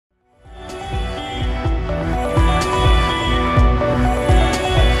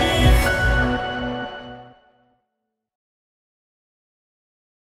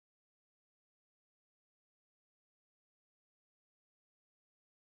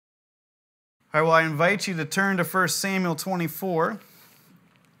All right, well, I invite you to turn to 1 Samuel 24.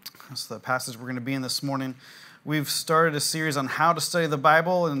 That's the passage we're going to be in this morning. We've started a series on how to study the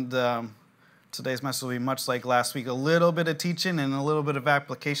Bible, and today's message will be much like last week, a little bit of teaching and a little bit of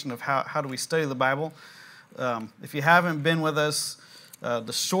application of how do we study the Bible. If you haven't been with us,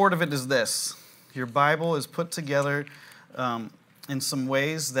 the short of it is this. Your Bible is put together in some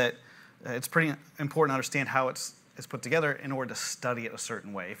ways that it's pretty important to understand how it's put together in order to study it a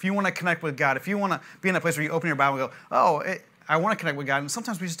certain way. If you want to connect with God, if you want to be in a place where you open your Bible and go, I want to connect with God, and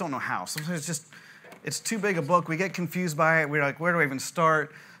sometimes we just don't know how. Sometimes it's too big a book. We get confused by it. We're like, where do I even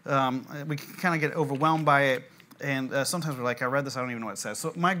start? We kind of get overwhelmed by it, and sometimes we're like, I read this, I don't even know what it says.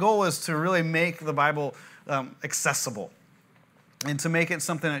 So my goal is to really make the Bible accessible and to make it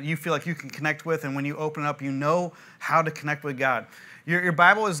something that you feel like you can connect with, and when you open it up, you know how to connect with God. Your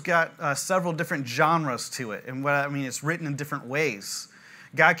Bible has got several different genres to it, and what I mean, it's written in different ways.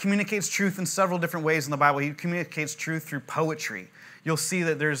 God communicates truth in several different ways in the Bible. He communicates truth through poetry. You'll see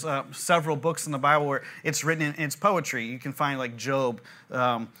that there's several books in the Bible where it's written in its poetry. You can find like Job,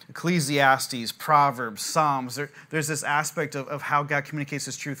 Ecclesiastes, Proverbs, Psalms. There's this aspect of how God communicates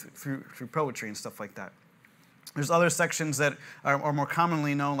his truth through poetry and stuff like that. There's other sections that are more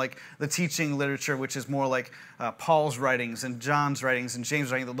commonly known, like the teaching literature, which is more like Paul's writings and John's writings and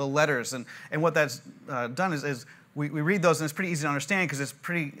James' writings, the letters. And what that's done is we read those, and it's pretty easy to understand because it's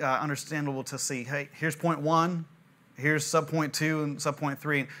pretty understandable to see, hey, here's point 1, here's subpoint 2 and subpoint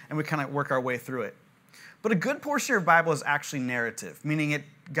 3, and we kind of work our way through it. But a good portion of your Bible is actually narrative, meaning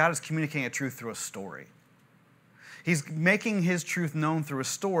God is communicating a truth through a story. He's making his truth known through a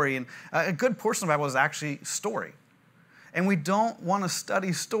story, and a good portion of the Bible is actually story. And we don't want to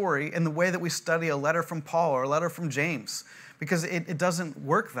study story in the way that we study a letter from Paul or a letter from James, because it doesn't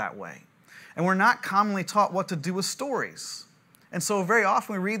work that way. And we're not commonly taught what to do with stories. And so very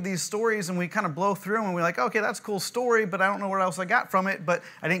often we read these stories and we kind of blow through them and we're like, okay, that's a cool story, but I don't know what else I got from it, but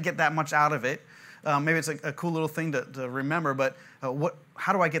I didn't get that much out of it. Maybe it's a cool little thing to remember, but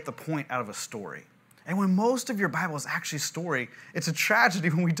how do I get the point out of a story? And when most of your Bible is actually story, it's a tragedy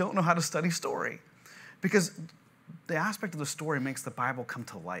when we don't know how to study story. Because the aspect of the story makes the Bible come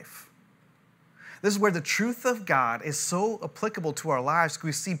to life. This is where the truth of God is so applicable to our lives because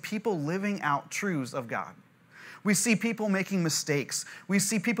we see people living out truths of God. We see people making mistakes. We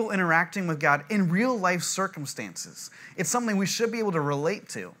see people interacting with God in real life circumstances. It's something we should be able to relate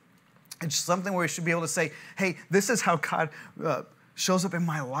to. It's something where we should be able to say, hey, this is how God shows up in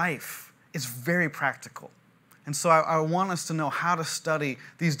my life. It's very practical. And so I want us to know how to study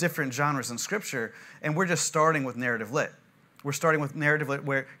these different genres in Scripture, and we're just starting with narrative lit. We're starting with narrative lit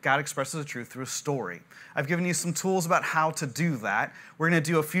where God expresses the truth through a story. I've given you some tools about how to do that. We're going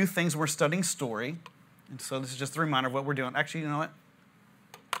to do a few things when we're studying story. And so this is just a reminder of what we're doing. Actually, you know what?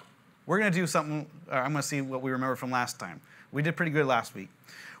 We're going to do something. I'm going to see what we remember from last time. We did pretty good last week.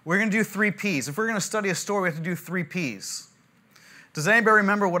 We're going to do 3 Ps. If we're going to study a story, we have to do 3 Ps. Does anybody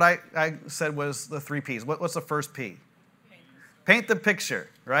remember what I said was the 3 Ps? What's the first P? Paint the picture,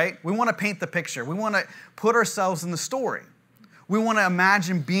 right? We want to paint the picture. We want to put ourselves in the story. We want to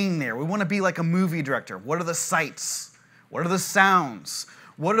imagine being there. We want to be like a movie director. What are the sights? What are the sounds?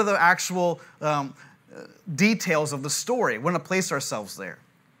 What are the actual details of the story? We want to place ourselves there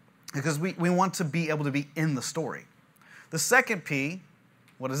because we want to be able to be in the story. The second P,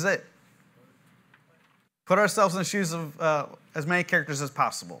 what is it? Put ourselves in the shoes of as many characters as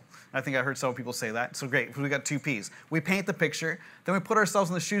possible. I think I heard several people say that. So great, we got 2 Ps. We paint the picture, then we put ourselves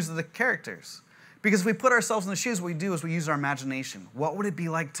in the shoes of the characters. Because if we put ourselves in the shoes, what we do is we use our imagination. What would it be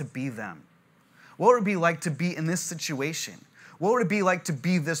like to be them? What would it be like to be in this situation? What would it be like to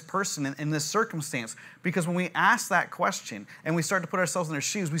be this person in this circumstance? Because when we ask that question and we start to put ourselves in their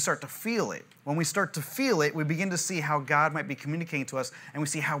shoes, we start to feel it. When we start to feel it, we begin to see how God might be communicating to us, and we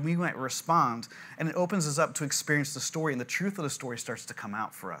see how we might respond. And it opens us up to experience the story, and the truth of the story starts to come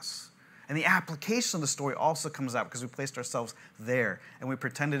out for us. And the application of the story also comes out because we placed ourselves there, and we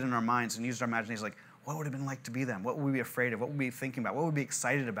pretended in our minds and used our imagination like, what would it have been like to be them? What would we be afraid of? What would we be thinking about? What would we be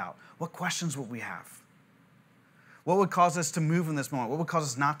excited about? What questions would we have? What would cause us to move in this moment? What would cause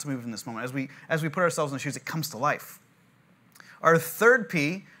us not to move in this moment? As we put ourselves in the shoes, it comes to life. Our third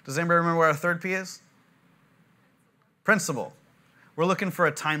P, does anybody remember what our third P is? Principle. We're looking for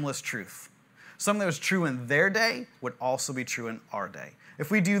a timeless truth. Something that was true in their day would also be true in our day. If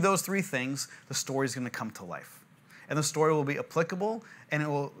we do those 3 things, the story is going to come to life. And the story will be applicable, and it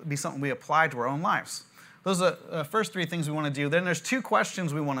will be something we apply to our own lives. Those are the first 3 things we want to do. Then there's 2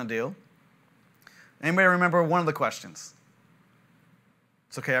 questions we want to do. Anybody remember one of the questions?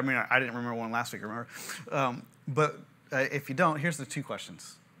 It's okay. I mean, I didn't remember one last week, remember? But if you don't, here's the 2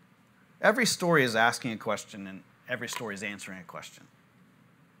 questions. Every story is asking a question, and every story is answering a question.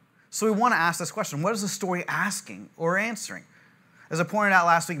 So we want to ask this question: what is the story asking or answering? As I pointed out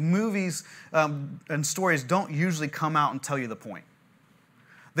last week, movies and stories don't usually come out and tell you the point.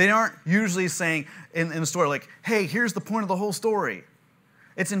 They aren't usually saying in the story, like, hey, here's the point of the whole story.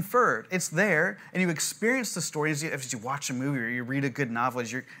 It's inferred. It's there, and you experience the story as you watch a movie or you read a good novel,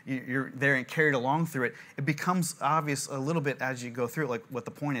 as you're there and carried along through it. It becomes obvious a little bit as you go through it, like what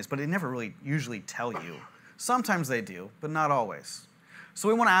the point is, but it never really usually tell you. Sometimes they do, but not always. So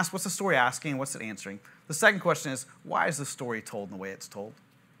we want to ask, what's the story asking and what's it answering? The second question is, why is the story told in the way it's told?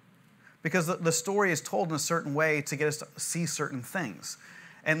 Because the story is told in a certain way to get us to see certain things.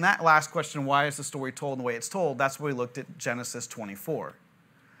 And that last question, why is the story told in the way it's told, that's where we looked at Genesis 24.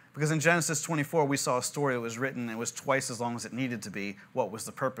 Because in Genesis 24, we saw a story that was written, and it was twice as long as it needed to be. What was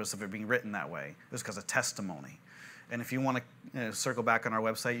the purpose of it being written that way? It was because of testimony. And if you want to circle back on our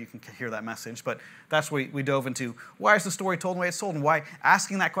website, you can hear that message. But that's what we dove into. Why is the story told in the way it's told? And why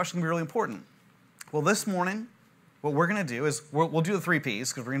asking that question can be really important. Well, this morning, what we're going to do is we'll do the 3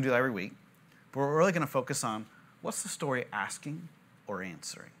 Ps, because we're going to do that every week. But we're really going to focus on what's the story asking or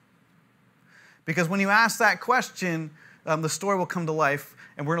answering. Because when you ask that question, the story will come to life,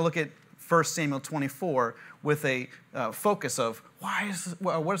 and we're going to look at 1 Samuel 24 with a focus of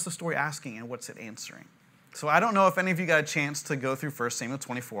what is the story asking and what's it answering. So I don't know if any of you got a chance to go through 1 Samuel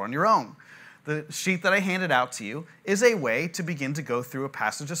 24 on your own. The sheet that I handed out to you is a way to begin to go through a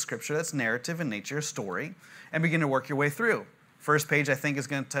passage of Scripture that's narrative in nature, a story, and begin to work your way through. First page, I think, is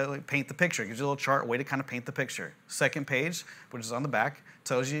going to paint the picture. It gives you a little chart, a way to kind of paint the picture. Second page, which is on the back,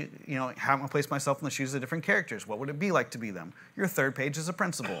 tells you, how I'm going to place myself in the shoes of the different characters. What would it be like to be them? Your third page is a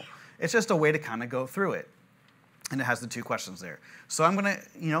principle. It's just a way to kind of go through it. And it has the 2 questions there. So I'm going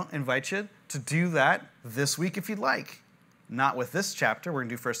to, invite you to do that this week if you'd like. Not with this chapter. We're going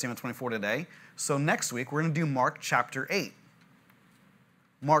to do 1 Samuel 24 today. So next week, we're going to do Mark chapter 8.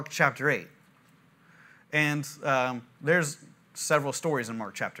 Mark chapter 8. And there's several stories in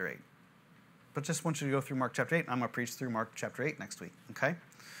Mark chapter 8. But just want you to go through Mark chapter 8. I'm going to preach through Mark chapter 8 next week, okay?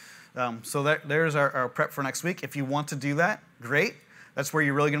 So there's our prep for next week. If you want to do that, great. That's where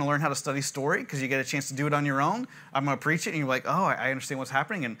you're really going to learn how to study story, because you get a chance to do it on your own. I'm going to preach it, and you're like, oh, I understand what's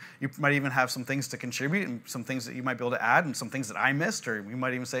happening, and you might even have some things to contribute and some things that you might be able to add and some things that I missed, or you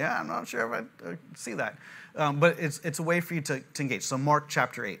might even say, I'm not sure if I see that. But it's a way for you to engage. So Mark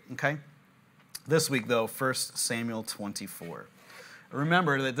chapter 8, okay? This week, though, 1 Samuel 24.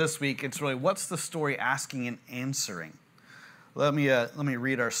 Remember that this week, it's really what's the story asking and answering. Let me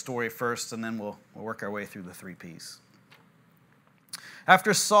read our story first, and then we'll work our way through the 3 Ps.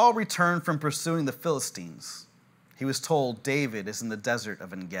 After Saul returned from pursuing the Philistines, he was told David is in the desert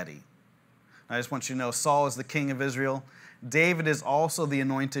of En-Gedi. I just want you to know Saul is the king of Israel. David is also the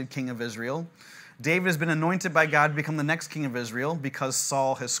anointed king of Israel. David has been anointed by God to become the next king of Israel because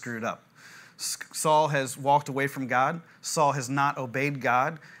Saul has screwed up. Saul has walked away from God. Saul has not obeyed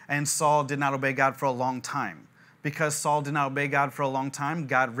God. And Saul did not obey God for a long time. Because Saul did not obey God for a long time,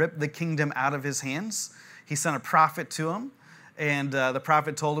 God ripped the kingdom out of his hands. He sent a prophet to him. And the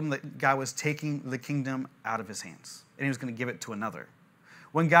prophet told him that God was taking the kingdom out of his hands. And he was going to give it to another.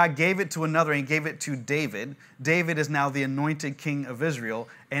 When God gave it to another and gave it to David, David is now the anointed king of Israel.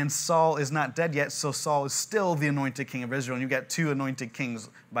 And Saul is not dead yet, so Saul is still the anointed king of Israel. And you've got 2 anointed kings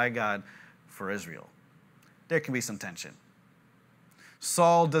by God for Israel. There can be some tension.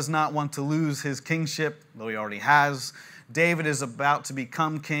 Saul does not want to lose his kingship, though he already has. David is about to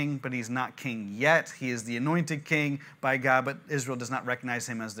become king, but he's not king yet. He is the anointed king by God, but Israel does not recognize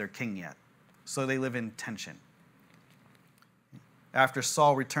him as their king yet. So they live in tension. After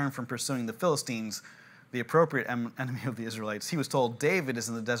Saul returned from pursuing the Philistines, the appropriate enemy of the Israelites, he was told David is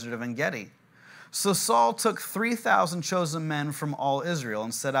in the desert of En-Gedi. So Saul took 3,000 chosen men from all Israel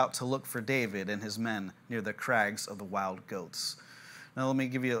and set out to look for David and his men near the crags of the wild goats. Now let me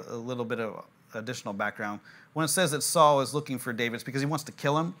give you a little bit of additional background. When it says that Saul is looking for David, it's because he wants to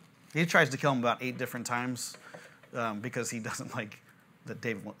kill him. He tries to kill him about 8 different times because he doesn't like that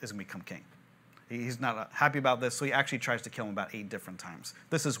David is going to become king. He's not happy about this, so he actually tries to kill him about 8 different times.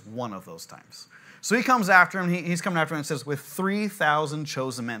 This is one of those times. So he comes after him. He's coming after him and says, with 3,000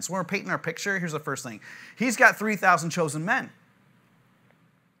 chosen men. So when we're painting our picture, here's the first thing. He's got 3,000 chosen men.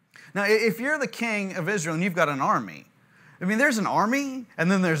 Now, if you're the king of Israel and you've got an army, there's an army and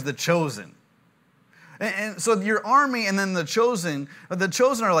then there's the chosen. And so your army and then the chosen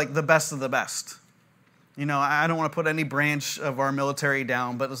are like the best of the best. I don't want to put any branch of our military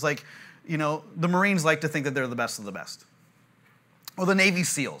down, but it's like, the Marines like to think that they're the best of the best. Or the Navy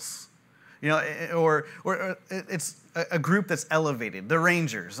SEALs. Or it's a group that's elevated, the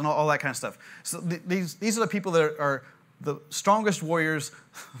Rangers and all that kind of stuff. So these are the people that are the strongest warriors,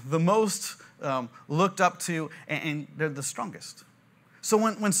 the most looked up to, and they're the strongest. So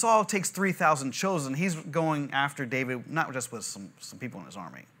when Saul takes 3,000 chosen, he's going after David, not just with some people in his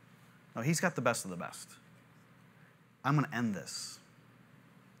army. No, he's got the best of the best. I'm going to end this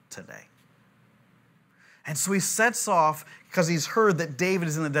today. And so he sets off because he's heard that David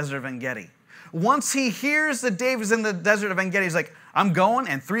is in the desert of En-Gedi. Once he hears that David is in the desert of En-Gedi, he's like, I'm going,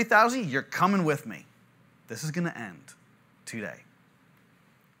 and 3,000, you're coming with me. This is going to end today.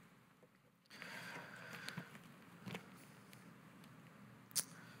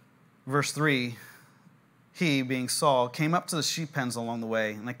 Verse 3, he, being Saul, came up to the sheep pens along the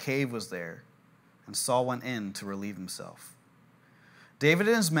way, and a cave was there, and Saul went in to relieve himself. David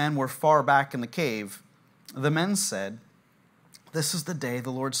and his men were far back in the cave. The men said, this is the day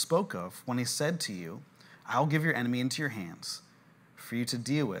the Lord spoke of when he said to you, I'll give your enemy into your hands for you to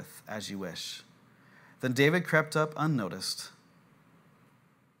deal with as you wish. Then David crept up unnoticed.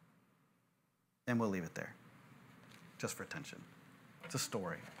 And we'll leave it there, just for attention. It's a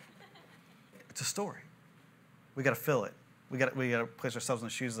story. It's a story. We got to fill it. We got to place ourselves in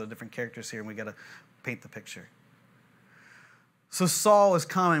the shoes of the different characters here, and we got to paint the picture. So Saul is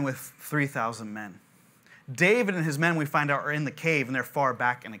coming with 3,000 men. David and his men, we find out, are in the cave, and they're far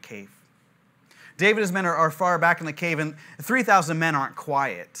back in a cave. David and his men are far back in the cave, and 3,000 men aren't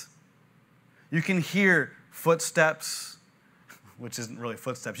quiet. You can hear footsteps, which isn't really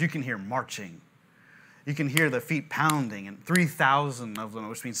footsteps. You can hear marching. You can hear the feet pounding, and 3,000 of them,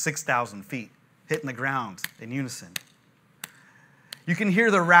 which means 6,000 feet, hitting the ground in unison. You can hear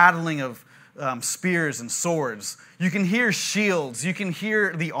the rattling of spears and swords. You can hear shields. You can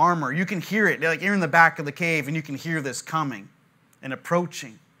hear the armor. You can hear it. Like you're in the back of the cave, and you can hear this coming and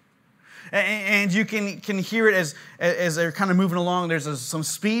approaching. And you can hear it as they're kind of moving along. There's some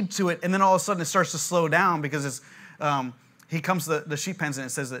speed to it, and then all of a sudden it starts to slow down because he comes to the sheep pens, and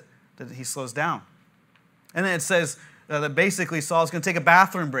it says that he slows down. And then it says that basically Saul's going to take a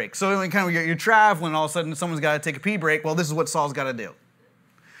bathroom break. So kind of you're traveling, all of a sudden someone's got to take a pee break. Well, this is what Saul's got to do.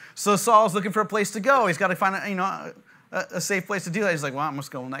 So Saul's looking for a place to go. He's got to find a safe place to do that. He's like, well, I'm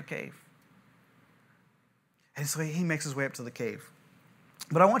just going in that cave. And so he makes his way up to the cave.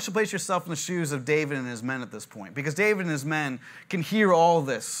 But I want you to place yourself in the shoes of David and his men at this point, because David and his men can hear all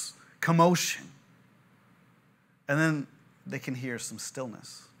this commotion. And then they can hear some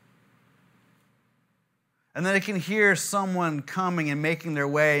stillness. And then they can hear someone coming and making their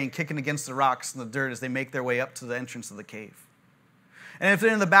way and kicking against the rocks and the dirt as they make their way up to the entrance of the cave. And if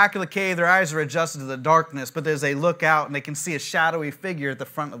they're in the back of the cave, their eyes are adjusted to the darkness, but as they look out, and they can see a shadowy figure at the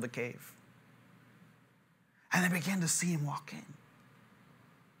front of the cave. And they begin to see him walk in.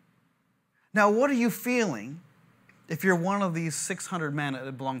 Now, what are you feeling if you're one of these 600 men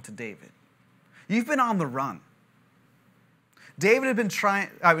that belong to David? You've been on the run.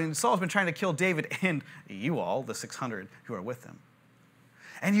 Saul's been trying to kill David and you all, the 600 who are with him.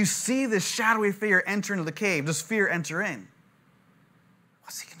 And you see this shadowy figure enter into the cave, this fear enter in.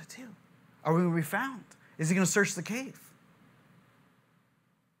 What's he going to do? Are we going to be found? Is he going to search the cave?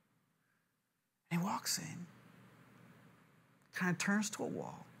 And he walks in, kind of turns to a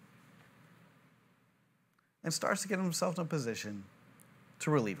wall, and starts to get himself in a position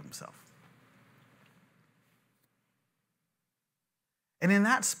to relieve himself. And in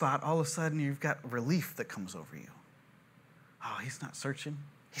that spot, all of a sudden, you've got relief that comes over you. Oh, he's not searching.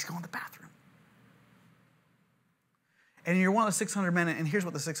 He's going to the bathroom. And you're one of the 600 men, and here's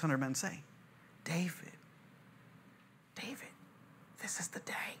what the 600 men say. David, this is the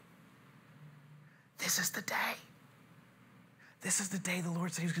day. This is the day. This is the day the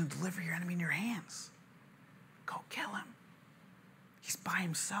Lord said he was going to deliver your enemy in your hands. Go kill him. He's by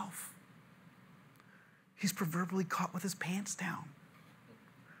himself. He's proverbially caught with his pants down.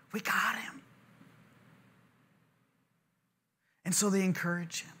 We got him. And so they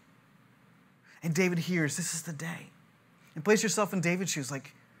encourage him. And David hears, this is the day. And place yourself in David's shoes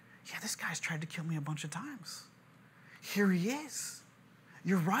like, yeah, this guy's tried to kill me a bunch of times. Here he is.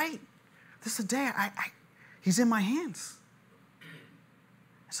 You're right. This is the day. He's in my hands.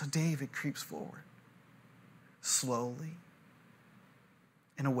 And so David creeps forward, slowly,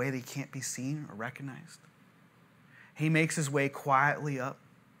 in a way that he can't be seen or recognized. He makes his way quietly up.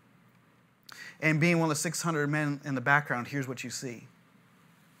 And being one of the 600 men in the background, here's what you see.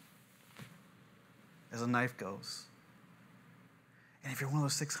 As a knife goes. And if you're one of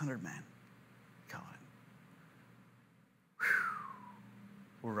those 600 men, God,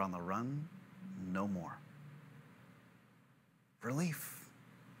 we're on the run no more. Relief.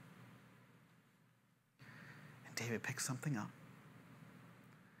 And David picks something up.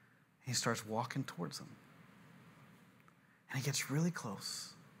 He starts walking towards him. And he gets really close.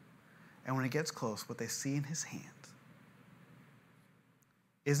 And when he gets close, what they see in his hand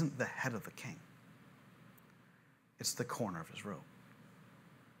isn't the head of the king. It's the corner of his robe.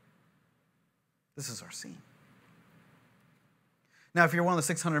 This is our scene. Now, if you're one of the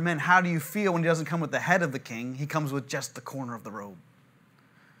 600 men, how do you feel when he doesn't come with the head of the king? He comes with just the corner of the robe.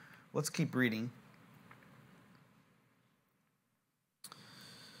 Let's keep reading.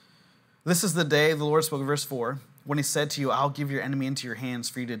 This is the day the Lord spoke, verse 4, when he said to you, I'll give your enemy into your hands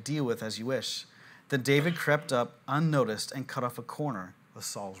for you to deal with as you wish. Then David crept up unnoticed and cut off a corner of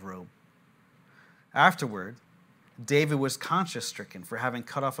Saul's robe. Afterward, David was conscience-stricken for having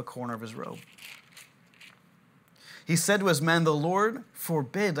cut off a corner of his robe. He said to his men, the Lord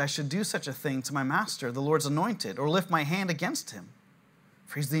forbid I should do such a thing to my master, the Lord's anointed, or lift my hand against him.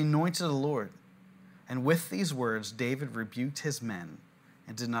 For he's the anointed of the Lord. And with these words, David rebuked his men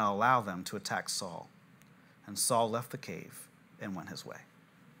and did not allow them to attack Saul. And Saul left the cave and went his way.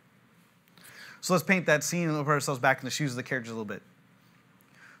 So let's paint that scene and put ourselves back in the shoes of the characters a little bit.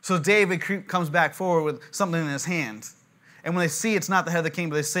 So David comes back forward with something in his hand. And when they see it's not the head of the king,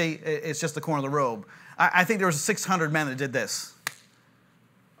 but they say it's just the corner of the robe, I think there was 600 men that did this.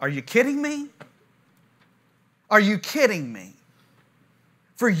 Are you kidding me? Are you kidding me?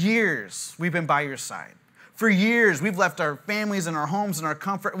 For years, we've been by your side. For years, we've left our families and our homes and our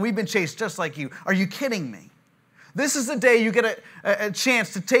comfort, and we've been chased just like you. Are you kidding me? This is the day you get a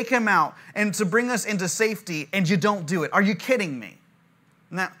chance to take him out and to bring us into safety, and you don't do it. Are you kidding me?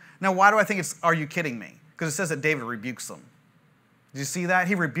 Now, why do I think it's, are you kidding me? Because it says that David rebukes them. Did you see that?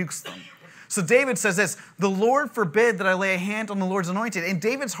 He rebukes them. So David says this, the Lord forbid that I lay a hand on the Lord's anointed. And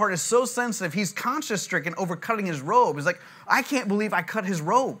David's heart is so sensitive, he's conscience-stricken over cutting his robe. He's like, I can't believe I cut his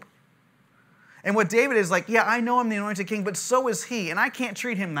robe. And what David is like, yeah, I know I'm the anointed king, but so is he, and I can't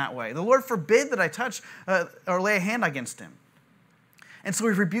treat him that way. The Lord forbid that I touch or lay a hand against him. And so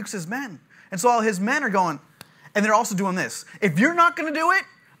he rebukes his men. And so all his men are going, and they're also doing this. If you're not going to do it,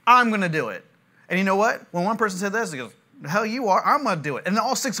 I'm going to do it. And you know what? When one person said this, he goes, the hell you are, I'm going to do it. And then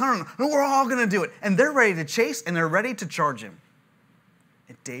all 600, no, we're all going to do it. And they're ready to chase, and they're ready to charge him.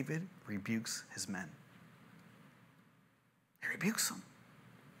 And David rebukes his men. He rebukes them.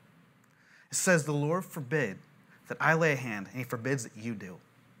 It says, the Lord forbid that I lay a hand, and he forbids that you do.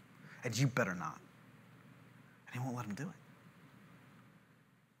 And you better not. And he won't let him do it.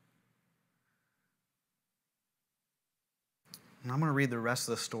 And I'm going to read the rest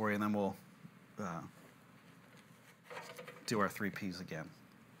of the story, and then we'll do our 3 Ps again.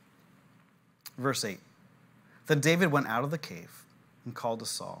 Verse 8. Then David went out of the cave and called to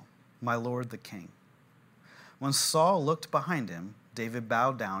Saul, my lord the king. When Saul looked behind him, David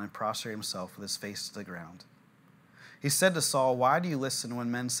bowed down and prostrated himself with his face to the ground. He said to Saul, why do you listen when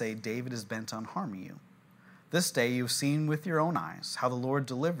men say David is bent on harming you? This day you have seen with your own eyes how the Lord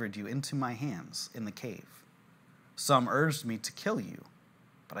delivered you into my hands in the cave. Some urged me to kill you,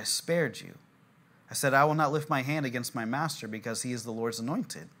 but I spared you. I said, I will not lift my hand against my master because he is the Lord's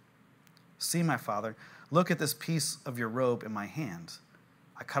anointed. See, my father, look at this piece of your robe in my hand.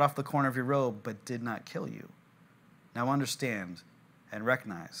 I cut off the corner of your robe, but did not kill you. Now understand and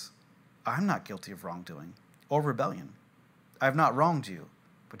recognize, I'm not guilty of wrongdoing or rebellion. I have not wronged you,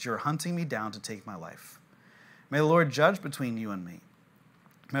 but you are hunting me down to take my life. May the Lord judge between you and me.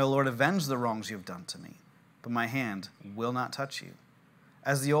 May the Lord avenge the wrongs you have done to me, but my hand will not touch you.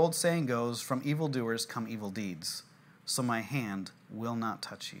 As the old saying goes, from evildoers come evil deeds, so my hand will not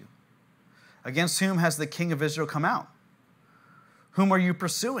touch you. Against whom has the king of Israel come out? Whom are you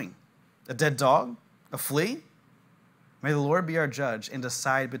pursuing? A dead dog? A flea? May the Lord be our judge and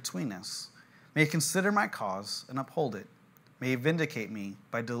decide between us. May he consider my cause and uphold it. May he vindicate me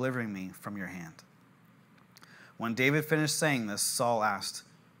by delivering me from your hand. When David finished saying this, Saul asked,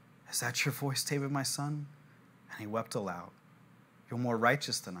 is that your voice, David, my son? And he wept aloud. You're more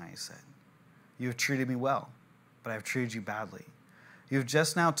righteous than I, he said. You have treated me well, but I have treated you badly. You have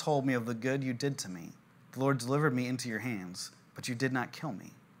just now told me of the good you did to me. The Lord delivered me into your hands, but you did not kill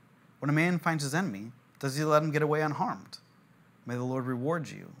me. When a man finds his enemy, does he let him get away unharmed? May the Lord reward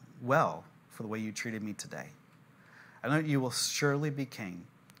you well for the way you treated me today. I know that you will surely be king,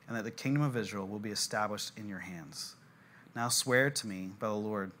 and that the kingdom of Israel will be established in your hands. Now swear to me by the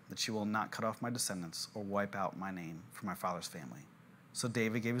Lord that you will not cut off my descendants or wipe out my name from my father's family. So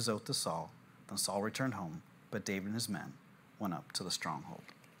David gave his oath to Saul. Then Saul returned home, but David and his men went up to the stronghold.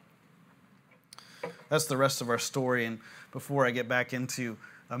 That's the rest of our story. And before I get back into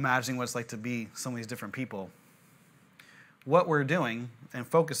imagining what it's like to be some of these different people, what we're doing and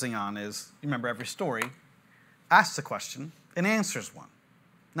focusing on is, you remember every story asks a question and answers one.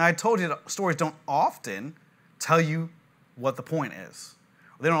 Now, I told you that stories don't often tell you what the point is.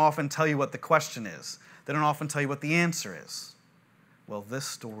 They don't often tell you what the question is. They don't often tell you what the answer is. Well, this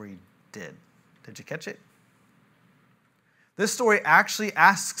story did. Did you catch it? This story actually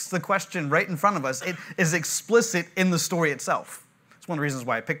asks the question right in front of us. It is explicit in the story itself. It's one of the reasons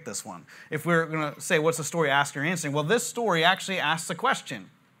why I picked this one. If we're going to say, what's the story asking or answering? Well, this story actually asks a question.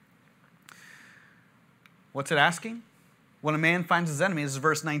 What's it asking? When a man finds his enemy, this is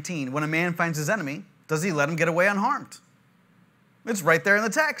verse 19. When a man finds his enemy, does he let him get away unharmed? It's right there in the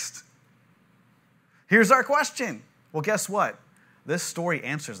text. Here's our question. Well, guess what? This story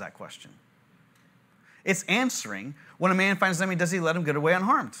answers that question. It's answering, when a man finds his enemy, does he let him get away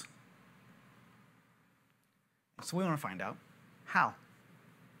unharmed? So we want to find out how.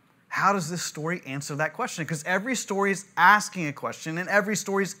 How does this story answer that question? Because every story is asking a question and every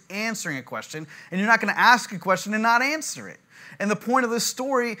story is answering a question, and you're not going to ask a question and not answer it. And the point of this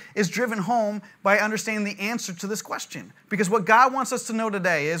story is driven home by understanding the answer to this question. Because what God wants us to know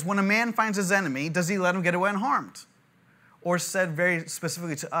today is, when a man finds his enemy, does he let him get away unharmed? Or said very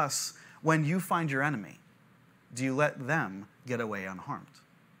specifically to us, when you find your enemy, do you let them get away unharmed?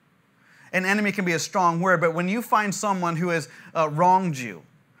 An enemy can be a strong word, but when you find someone who has wronged you,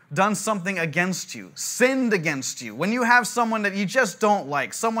 done something against you, sinned against you, when you have someone that you just don't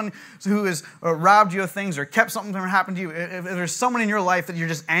like, someone who has robbed you of things or kept something from happening to you, if there's someone in your life that you're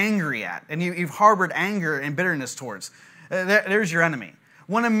just angry at and you've harbored anger and bitterness towards, there's your enemy.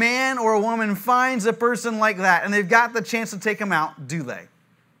 When a man or a woman finds a person like that and they've got the chance to take him out, do they?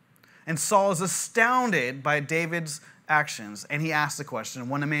 And Saul is astounded by David's actions, and he asks the question,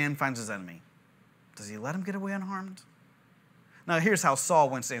 when a man finds his enemy, does he let him get away unharmed? Now, here's how Saul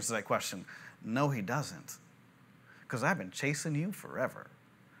wants to answer that question. No, he doesn't. Because I've been chasing you forever.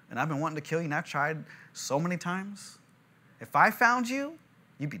 And I've been wanting to kill you, and I've tried so many times. If I found you,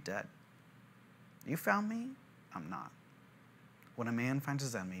 you'd be dead. You found me, I'm not. When a man finds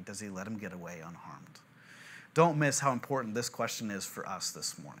his enemy, does he let him get away unharmed? Don't miss how important this question is for us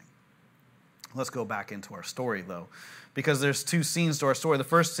this morning. Let's go back into our story, though, because there's two scenes to our story. The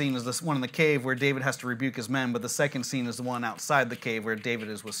first scene is this one in the cave where David has to rebuke his men, but the second scene is the one outside the cave where David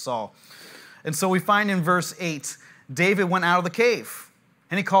is with Saul. And so we find in verse 8, David went out of the cave,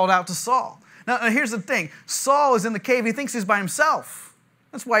 and he called out to Saul. Now, here's the thing. Saul is in the cave. He thinks he's by himself.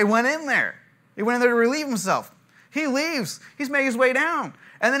 That's why he went in there. He went in there to relieve himself. He leaves. He's making his way down.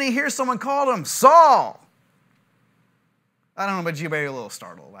 And then he hears someone call him, Saul. I don't know about you, but you're a little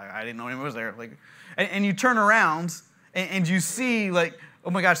startled. I didn't know anyone was there. And you turn around, and you see, oh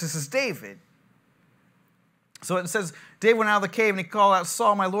my gosh, this is David. So it says, David went out of the cave, and he called out,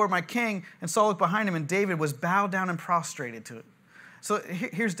 Saul, my Lord, my king. And Saul looked behind him, and David was bowed down and prostrated to it. So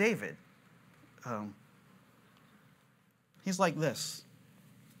here's David. He's like this.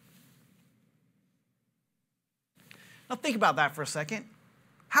 Now think about that for a second.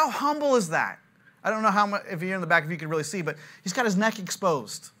 How humble is that? I don't know how much, if you're in the back, if you can really see, but he's got his neck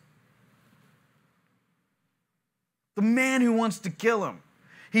exposed. The man who wants to kill him.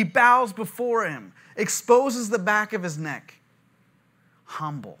 He bows before him, exposes the back of his neck.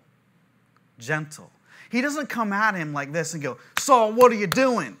 Humble, gentle. He doesn't come at him like this and go, Saul, what are you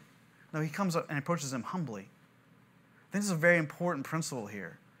doing? No, he comes up and approaches him humbly. I think this is a very important principle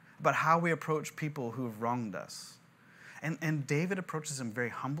here about how we approach people who have wronged us. And David approaches him very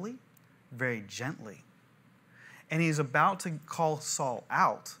humbly, very gently. And he's about to call Saul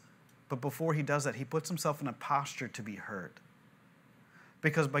out, but before he does that, he puts himself in a posture to be heard.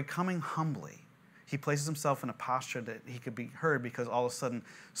 Because by coming humbly, he places himself in a posture that he could be heard, because all of a sudden,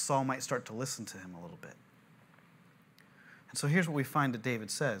 Saul might start to listen to him a little bit. And so here's what we find that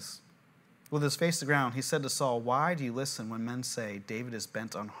David says. With his face to the ground, he said to Saul, why do you listen when men say, David is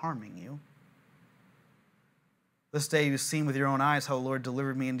bent on harming you? This day you've seen with your own eyes how the Lord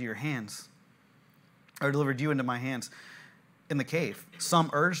delivered me into your hands, or delivered you into my hands in the cave. Some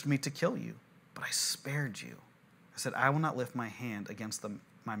urged me to kill you, but I spared you. I said, I will not lift my hand against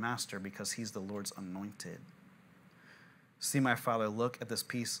my master, because he's the Lord's anointed. See, my father, look at this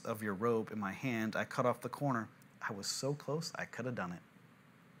piece of your robe in my hand. I cut off the corner. I was so close, I could have done it.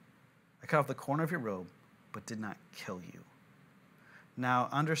 I cut off the corner of your robe, but did not kill you. Now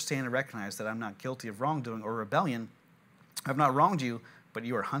understand and recognize that I'm not guilty of wrongdoing or rebellion. I've not wronged you, but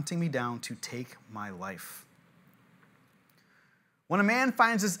you are hunting me down to take my life. When a man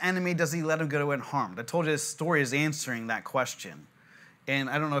finds his enemy, does he let him go unharmed? I told you this story is answering that question. And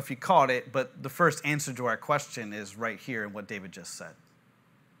I don't know if you caught it, but the first answer to our question is right here in what David just said.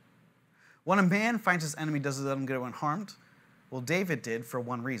 When a man finds his enemy, does he let him go unharmed? Well, David did for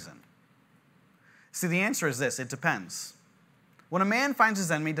one reason. See, the answer is this: it depends. When a man finds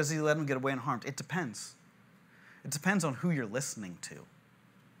his enemy, does he let him get away unharmed? It depends. It depends on who you're listening to.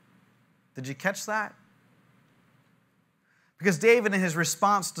 Did you catch that? Because David, in his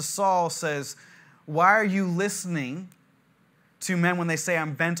response to Saul, says, why are you listening to men when they say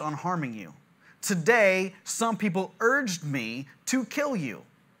I'm bent on harming you? Today, some people urged me to kill you.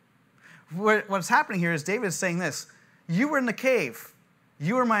 What's happening here is David is saying this: you were in the cave.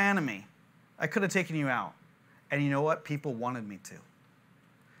 You were my enemy. I could have taken you out. And you know what? People wanted me to.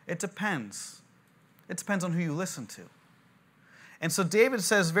 It depends. It depends on who you listen to. And so David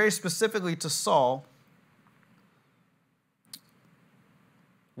says very specifically to Saul,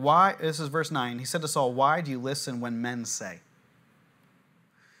 why, this is verse 9, he said to Saul, why do you listen when men say?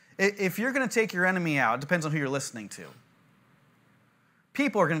 If you're going to take your enemy out, it depends on who you're listening to.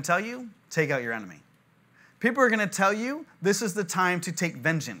 People are going to tell you, take out your enemy. People are going to tell you, this is the time to take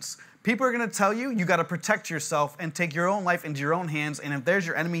vengeance. People are going to tell you, you got to protect yourself and take your own life into your own hands, and if there's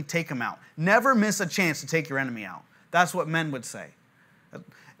your enemy, take him out. Never miss a chance to take your enemy out. That's what men would say.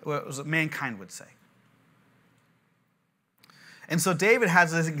 What mankind would say. And so David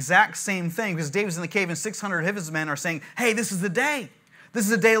has this exact same thing, because David's in the cave and 600 of his men are saying, hey, this is the day. This is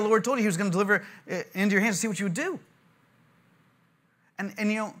the day the Lord told you he was going to deliver it into your hands to see what you would do. And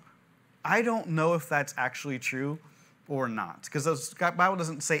you know, I don't know if that's actually true or not, because the Bible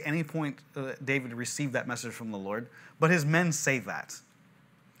doesn't say any point David received that message from the Lord, but his men say that.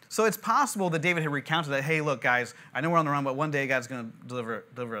 So it's possible that David had recounted that, hey, look, guys, I know we're on the run, but one day God's going to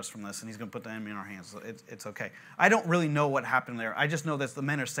deliver us from this, and he's going to put the enemy in our hands. So it's okay. I don't really know what happened there. I just know that the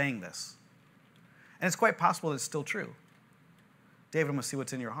men are saying this. And it's quite possible that it's still true. David, I'm going to see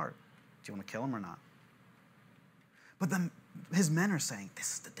what's in your heart. Do you want to kill him or not? But then his men are saying,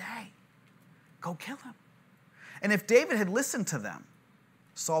 this is the day. Go kill him. And if David had listened to them,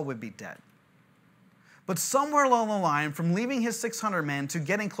 Saul would be dead. But somewhere along the line, from leaving his 600 men to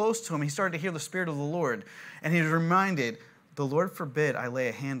getting close to him, he started to hear the Spirit of the Lord. And he was reminded, the Lord forbid I lay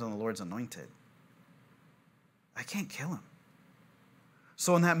a hand on the Lord's anointed. I can't kill him.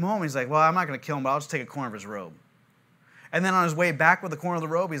 So in that moment, he's like, well, I'm not going to kill him, but I'll just take a corner of his robe. And then on his way back with the corner of the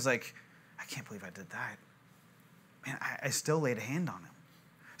robe, he's like, I can't believe I did that. Man, I still laid a hand on him.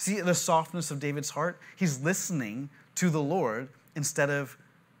 See the softness of David's heart? He's listening to the Lord instead of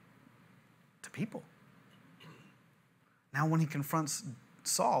to people. Now when he confronts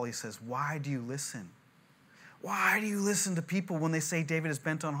Saul, he says, why do you listen? Why do you listen to people when they say David is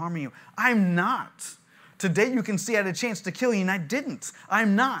bent on harming you? I'm not. Today you can see I had a chance to kill you and I didn't.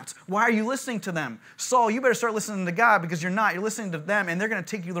 I'm not. Why are you listening to them? Saul, you better start listening to God, because you're not. You're listening to them and they're going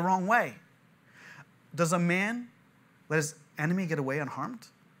to take you the wrong way. Does a man let his enemy get away unharmed?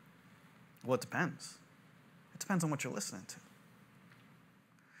 Well, it depends. It depends on what you're listening to.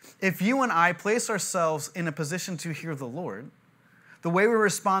 If you and I place ourselves in a position to hear the Lord, the way we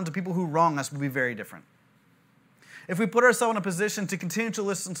respond to people who wrong us will be very different. If we put ourselves in a position to continue to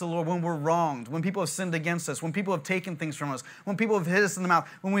listen to the Lord when we're wronged, when people have sinned against us, when people have taken things from us, when people have hit us in the mouth,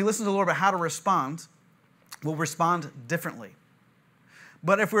 when we listen to the Lord about how to respond, we'll respond differently.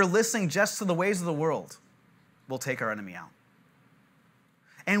 But if we're listening just to the ways of the world, we'll take our enemy out.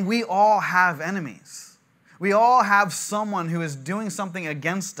 And we all have enemies. We all have someone who is doing something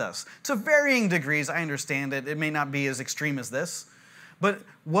against us. To varying degrees, I understand it. It may not be as extreme as this. But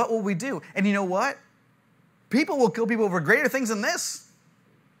what will we do? And you know what? People will kill people over greater things than this.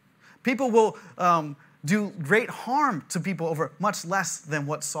 People will do great harm to people over much less than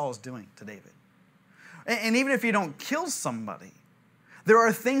what Saul is doing to David. And even if you don't kill somebody, there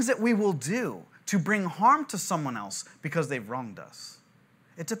are things that we will do to bring harm to someone else because they've wronged us.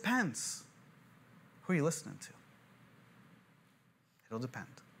 It depends. Who are you listening to? It'll depend.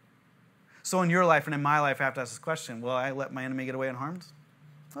 So in your life and in my life, I have to ask this question: will I let my enemy get away unharmed?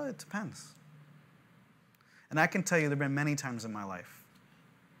 Well, it depends. And I can tell you there have been many times in my life,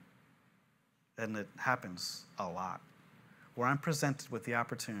 and it happens a lot, where I'm presented with the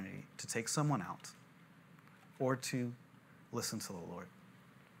opportunity to take someone out or to listen to the Lord.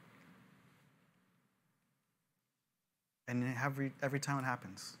 And every time it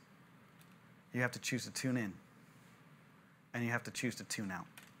happens, you have to choose to tune in, and you have to choose to tune out.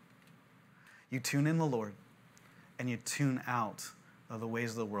 You tune in the Lord, and you tune out of the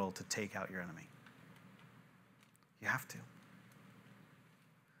ways of the world to take out your enemy. You have to.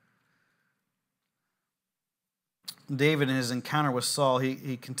 David, in his encounter with Saul,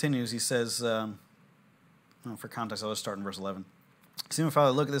 he continues. He says, for context, I'll just start in verse 11. See, my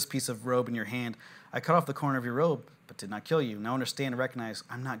father, look at this piece of robe in your hand. I cut off the corner of your robe, but did not kill you. Now understand and recognize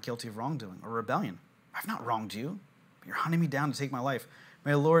I'm not guilty of wrongdoing or rebellion. I've not wronged you. You're hunting me down to take my life.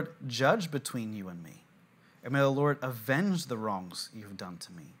 May the Lord judge between you and me, and may the Lord avenge the wrongs you have done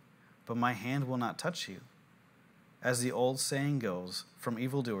to me. But my hand will not touch you. As the old saying goes, from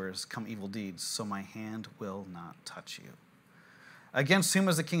evildoers come evil deeds, so my hand will not touch you. Against whom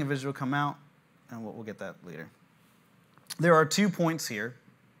has the king of Israel come out? And we'll get that later. There are 2 points here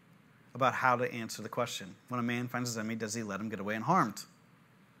about how to answer the question. When a man finds his enemy, does he let him get away unharmed?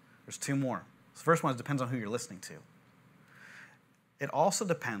 There's 2 more. The first one depends on who you're listening to. It also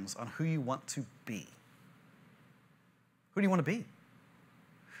depends on who you want to be. Who do you want to be?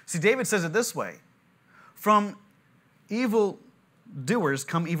 See, David says it this way: from evil doers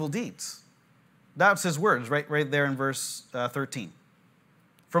come evil deeds. That's his words right there in verse 13.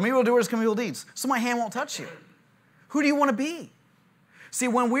 From evil doers come evil deeds, so my hand won't touch you. Who do you want to be? See,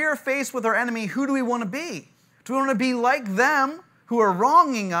 when we are faced with our enemy, who do we want to be? Do we want to be like them who are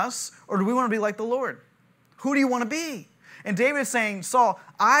wronging us, or do we want to be like the Lord? Who do you want to be? And David is saying, Saul,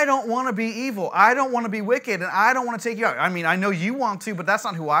 I don't want to be evil. I don't want to be wicked, and I don't want to take you out. I mean, I know you want to, but that's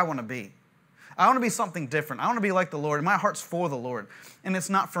not who I want to be. I want to be something different. I want to be like the Lord, and my heart's for the Lord. And it's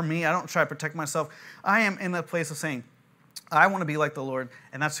not for me. I don't try to protect myself. I am in a place of saying, I want to be like the Lord,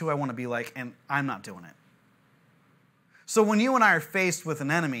 and that's who I want to be like, and I'm not doing it. So when you and I are faced with an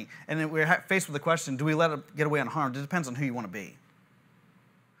enemy, and we're faced with the question, do we let it get away unharmed? It depends on who you want to be.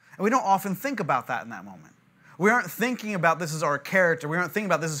 And we don't often think about that in that moment. We aren't thinking about this is our character. We aren't thinking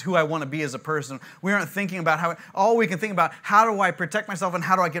about this is who I want to be as a person. We aren't thinking about all we can think about, how do I protect myself and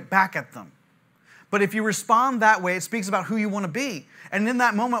how do I get back at them? But if you respond that way, it speaks about who you want to be. And in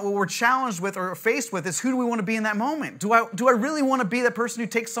that moment, what we're challenged with or faced with is, who do we want to be in that moment? Do I really want to be the person who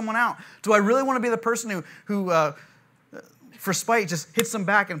takes someone out? Do I really want to be the person who for spite, just hits them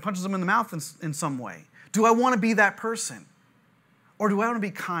back and punches them in the mouth in some way? Do I want to be that person? Or do I want to be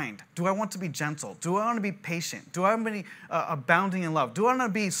kind? Do I want to be gentle? Do I want to be patient? Do I want to be abounding in love? Do I want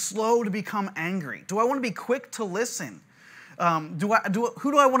to be slow to become angry? Do I want to be quick to listen? Who do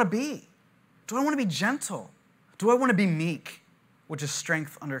I want to be? Do I want to be gentle? Do I want to be meek, which is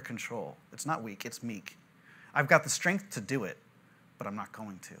strength under control? It's not weak, it's meek. I've got the strength to do it, but I'm not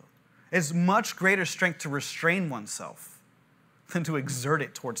going to. It's much greater strength to restrain oneself than to exert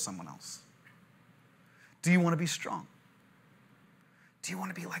it towards someone else. Do you want to be strong? Do you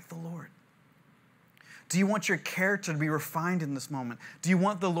want to be like the Lord? Do you want your character to be refined in this moment? Do you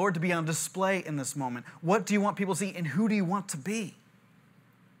want the Lord to be on display in this moment? What do you want people to see, and who do you want to be?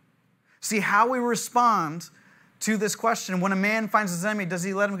 See, how we respond to this question, when a man finds his enemy, does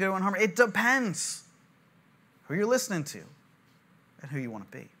he let him go unharmed? It depends who you're listening to and who you want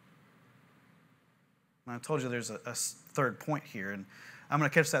to be. And I told you there's a third point here, and I'm going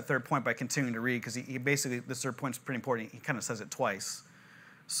to catch that third point by continuing to read, because he basically, this third point is pretty important. He kind of says it twice.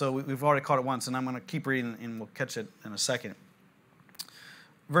 So we've already caught it once, and I'm going to keep reading, and we'll catch it in a second.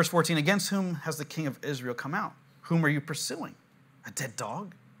 Verse 14, against whom has the king of Israel come out? Whom are you pursuing? A dead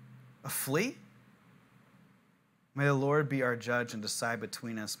dog? A flea? May the Lord be our judge and decide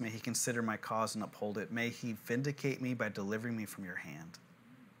between us. May he consider my cause and uphold it. May he vindicate me by delivering me from your hand.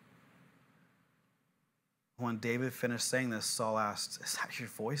 When David finished saying this, Saul asked, is that your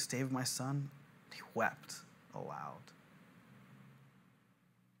voice, David, my son? And he wept aloud.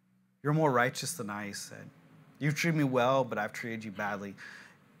 You're more righteous than I, he said. You've treated me well, but I've treated you badly.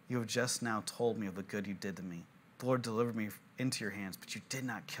 You have just now told me of the good you did to me. The Lord delivered me into your hands, but you did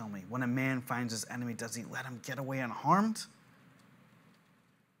not kill me. When a man finds his enemy, does he let him get away unharmed?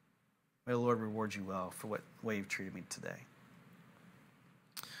 May the Lord reward you well for what way you've treated me today.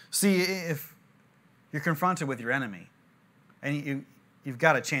 See, if you're confronted with your enemy, and you've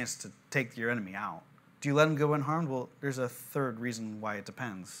got a chance to take your enemy out, do you let him go unharmed? Well, there's a third reason why it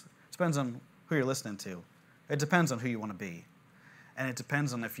depends. It depends on who you're listening to. It depends on who you want to be. And it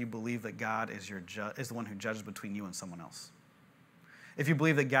depends on if you believe that God is the one who judges between you and someone else. If you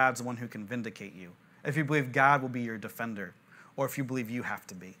believe that God's the one who can vindicate you. If you believe God will be your defender. Or if you believe you have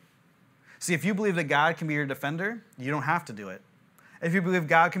to be. See, if you believe that God can be your defender, you don't have to do it. If you believe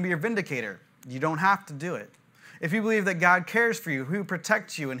God can be your vindicator, you don't have to do it. If you believe that God cares for you, He will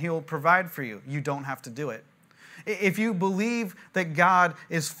protect you, and He will provide for you, you don't have to do it. If you believe that God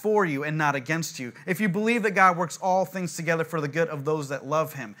is for you and not against you, if you believe that God works all things together for the good of those that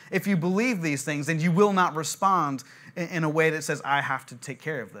love Him, if you believe these things, then you will not respond in a way that says, I have to take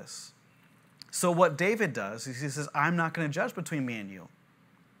care of this. So what David does is he says, I'm not going to judge between me and you.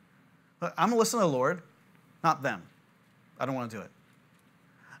 I'm going to listen to the Lord, not them. I don't want to do it.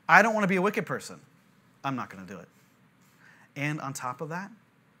 I don't want to be a wicked person. I'm not going to do it. And on top of that,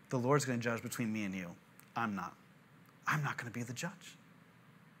 the Lord's going to judge between me and you. I'm not. I'm not going to be the judge.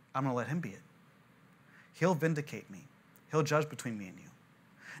 I'm going to let Him be it. He'll vindicate me. He'll judge between me and you.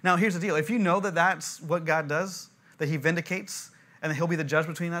 Now, here's the deal. If you know that that's what God does, that he vindicates, and that he'll be the judge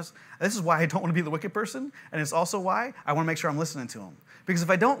between us, this is why I don't want to be the wicked person, and it's also why I want to make sure I'm listening to him. Because if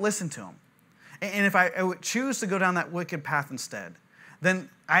I don't listen to him, and if I would choose to go down that wicked path instead, then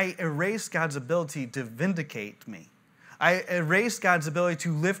I erase God's ability to vindicate me. I erase God's ability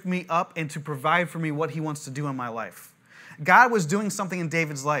to lift me up and to provide for me what he wants to do in my life. God was doing something in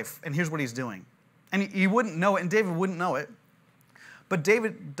David's life, and here's what he's doing. And he wouldn't know it, and David wouldn't know it. But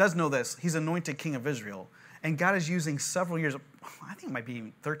David does know this. He's anointed king of Israel. And God is using several years, I think it might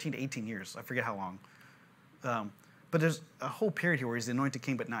be 13 to 18 years. I forget how long. But there's a whole period here where he's the anointed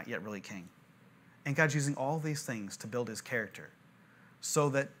king, but not yet really king. And God's using all these things to build his character so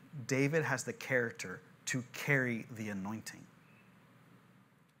that David has the character to carry the anointing.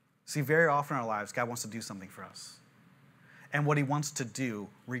 See, very often in our lives, God wants to do something for us. And what he wants to do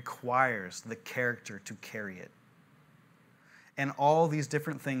requires the character to carry it. And all these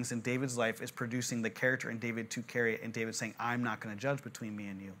different things in David's life is producing the character in David to carry it. And David's saying, I'm not going to judge between me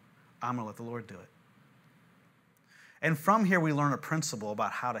and you. I'm going to let the Lord do it. And from here, we learn a principle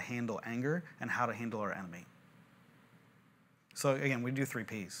about how to handle anger and how to handle our enemy. So again, we do 3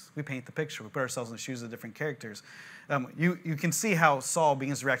 Ps. We paint the picture. We put ourselves in the shoes of different characters. You can see how Saul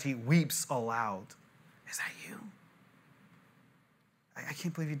begins to react. He weeps aloud. Is that you? I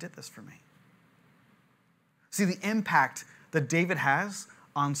can't believe you did this for me. See the impact that David has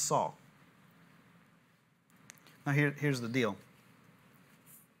on Saul. Now here's the deal.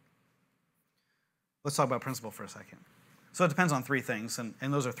 Let's talk about principle for a second. So it depends on 3 things, and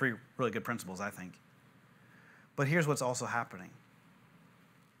those are 3 really good principles, I think. But here's what's also happening.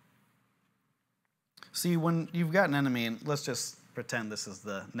 See, when you've got an enemy, and let's just pretend this is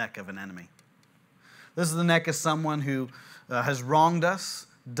the neck of an enemy. This is the neck of someone who has wronged us,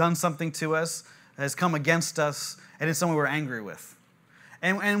 done something to us, has come against us, and it's someone we're angry with.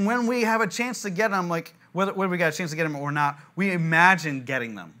 And when we have a chance to get them, like, whether we got a chance to get them or not, we imagine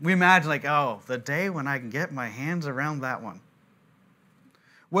getting them. We imagine, like, oh, the day when I can get my hands around that one.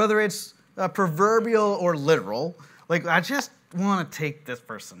 Whether it's proverbial or literal, like, I just want to take this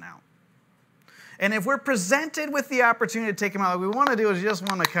person out. And if we're presented with the opportunity to take him out, what we want to do is just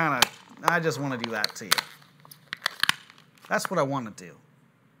want to I just want to do that to you. That's what I want to do.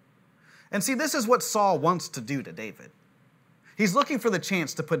 And see, this is what Saul wants to do to David. He's looking for the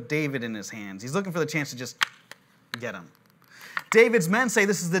chance to put David in his hands. He's looking for the chance to just get him. David's men say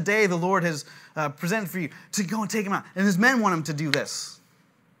this is the day the Lord has presented for you to go and take him out. And his men want him to do this.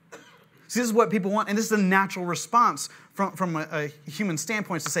 See, this is what people want, and this is a natural response from a human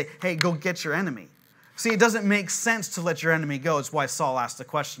standpoint to say, hey, go get your enemy. See, it doesn't make sense to let your enemy go. It's why Saul asked the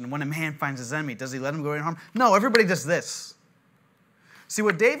question, when a man finds his enemy, does he let him go in harm? No, everybody does this. See,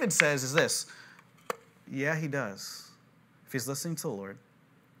 what David says is this. Yeah, he does. If he's listening to the Lord,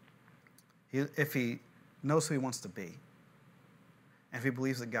 if he knows who he wants to be, and if he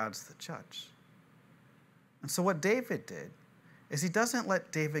believes that God's the judge. And so what David did is he doesn't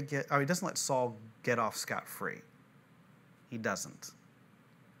let Saul get off scot-free. He doesn't.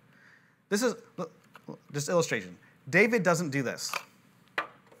 This is just illustration. David doesn't do this.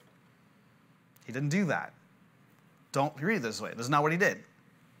 He didn't do that. Don't read it this way. This is not what he did.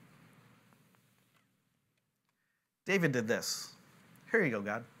 David did this. Here you go,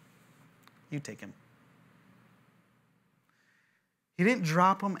 God. You take him. He didn't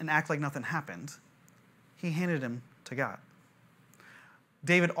drop him and act like nothing happened. He handed him to God.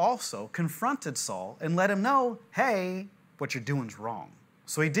 David also confronted Saul and let him know, hey, what you're doing is wrong.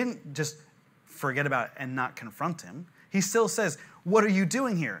 So he didn't just forget about it and not confront him. He still says, what are you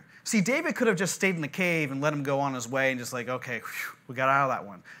doing here? See, David could have just stayed in the cave and let him go on his way and just like, okay, whew, we got out of that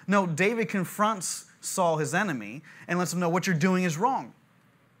one. No, David confronts Saul, his enemy, and lets him know what you're doing is wrong.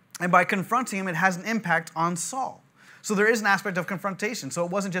 And by confronting him, it has an impact on Saul. So there is an aspect of confrontation. So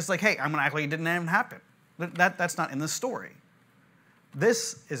it wasn't just like, hey, I'm going to act like it didn't even happen. That's not in the story.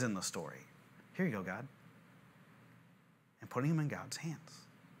 This is in the story. Here you go, God. And putting him in God's hands.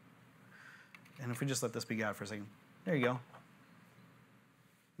 And if we just let this be God for a second, there you go.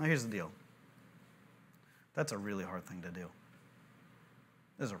 Now here's the deal. That's a really hard thing to do.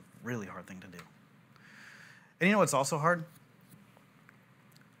 This is a really hard thing to do. And you know what's also hard?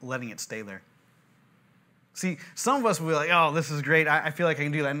 Letting it stay there. See, some of us will be like, oh, this is great. I feel like I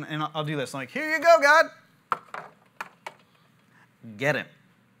can do that, and I'll do this. I'm like, here you go, God. Get him.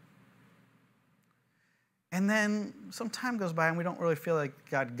 And then some time goes by, and we don't really feel like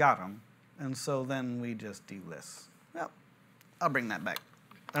God got him. And so then we just do this. Well, I'll bring that back.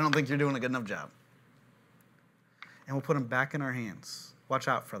 I don't think you're doing a good enough job. And we'll put him back in our hands. Watch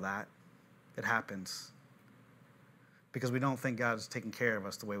out for that. It happens. because we don't think God's taking care of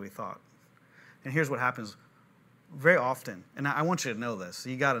us the way we thought. And here's what happens very often, and I want you to know this.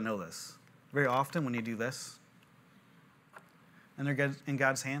 You got to know this. Very often when you do this, and they're in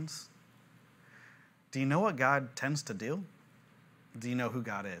God's hands, do you know what God tends to do? Do you know who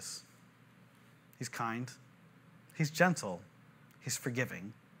God is? He's kind. He's gentle. He's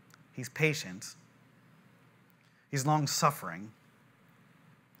forgiving. He's patient. He's long-suffering.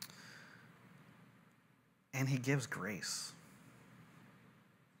 And he gives grace.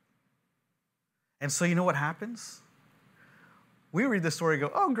 And so you know what happens? We read this story and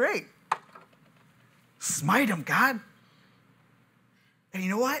go, oh, great. Smite him, God. And you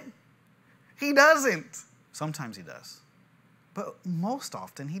know what? He doesn't. Sometimes he does. But most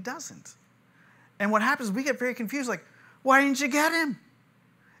often he doesn't. And what happens, we get very confused, like, why didn't you get him?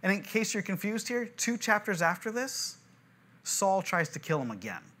 And in case you're confused here, 2 chapters after this, Saul tries to kill him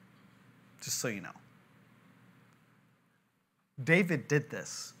again. Just so you know. David did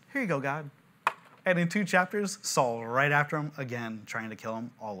this. Here you go, God. And in 2 chapters, Saul right after him again, trying to kill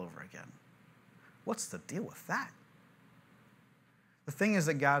him all over again. What's the deal with that? The thing is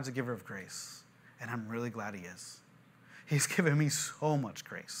that God's a giver of grace, and I'm really glad he is. He's given me so much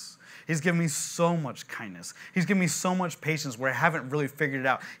grace. He's given me so much kindness. He's given me so much patience where I haven't really figured it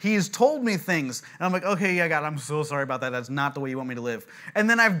out. He has told me things, and I'm like, okay, yeah, God, I'm so sorry about that. That's not the way you want me to live. And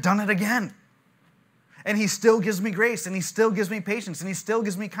then I've done it again. And he still gives me grace, and he still gives me patience, and he still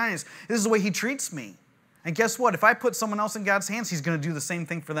gives me kindness. This is the way he treats me. And guess what? If I put someone else in God's hands, he's going to do the same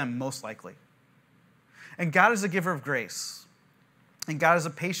thing for them, most likely. And God is a giver of grace. And God is a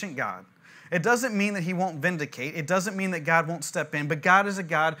patient God. It doesn't mean that he won't vindicate. It doesn't mean that God won't step in. But God is a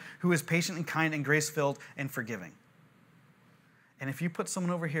God who is patient and kind and grace-filled and forgiving. And if you put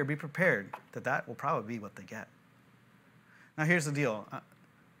someone over here, be prepared that that will probably be what they get. Now here's the deal.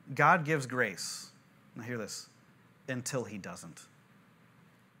 God gives grace. Now hear this. Until he doesn't.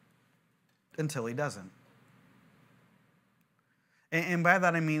 Until he doesn't. And by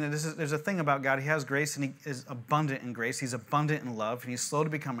that I mean that there's a thing about God. He has grace and he is abundant in grace. He's abundant in love. And he's slow to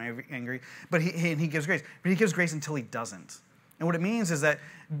become angry. But he gives grace. But he gives grace until he doesn't. And what it means is that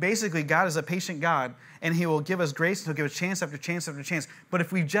basically God is a patient God. And he will give us grace. And he'll give us chance after chance after chance. But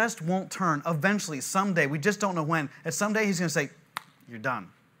if we just won't turn, eventually, someday, we just don't know when. And someday he's going to say, you're done.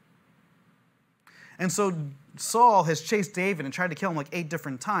 And so Saul has chased David and tried to kill him like 8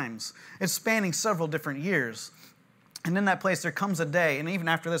 different times. It's spanning several different years. And in that place, there comes a day, and even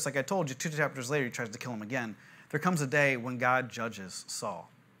after this, like I told you, 2 chapters later, he tries to kill him again. There comes a day when God judges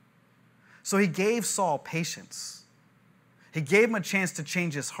Saul. So he gave Saul patience. He gave him a chance to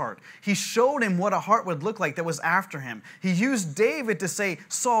change his heart. He showed him what a heart would look like that was after him. He used David to say,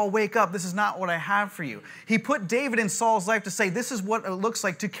 Saul, wake up. This is not what I have for you. He put David in Saul's life to say, this is what it looks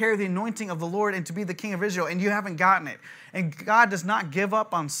like to carry the anointing of the Lord and to be the king of Israel, and you haven't gotten it. And God does not give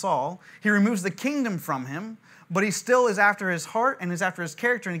up on Saul. He removes the kingdom from him, but he still is after his heart and is after his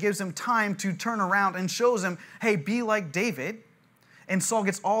character, and he gives him time to turn around and shows him, hey, be like David. And Saul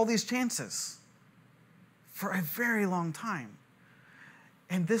gets all these chances for a very long time.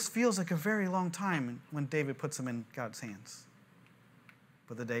 And this feels like a very long time when David puts him in God's hands.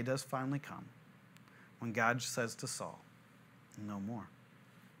 But the day does finally come when God says to Saul, no more.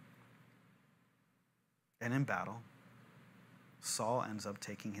 And in battle, Saul ends up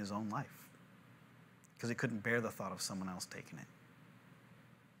taking his own life because he couldn't bear the thought of someone else taking it.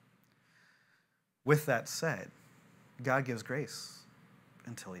 With that said, God gives grace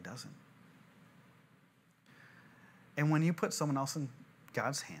until he doesn't. And when you put someone else in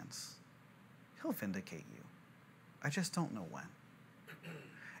God's hands, he'll vindicate you. I just don't know when.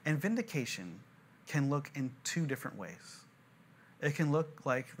 And vindication can look in 2 different ways. It can look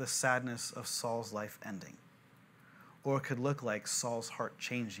like the sadness of Saul's life ending. Or it could look like Saul's heart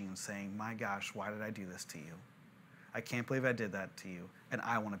changing and saying, my gosh, why did I do this to you? I can't believe I did that to you, and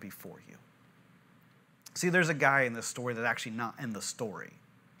I want to be for you. See, there's a guy in this story that's actually not in the story.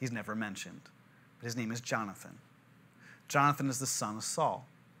 He's never mentioned. But his name is Jonathan. Jonathan is the son of Saul.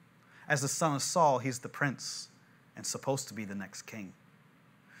 As the son of Saul, he's the prince and supposed to be the next king.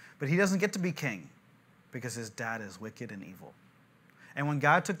 But he doesn't get to be king because his dad is wicked and evil. And when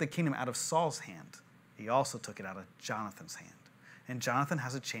God took the kingdom out of Saul's hand, he also took it out of Jonathan's hand. And Jonathan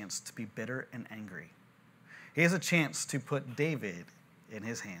has a chance to be bitter and angry. He has a chance to put David in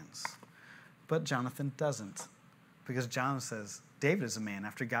his hands. But Jonathan doesn't, because Jonathan says, David is a man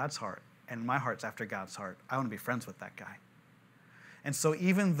after God's heart, and my heart's after God's heart. I want to be friends with that guy. And so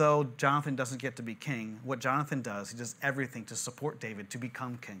even though Jonathan doesn't get to be king, what Jonathan does, he does everything to support David to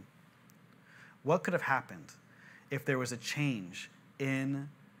become king. What could have happened if there was a change in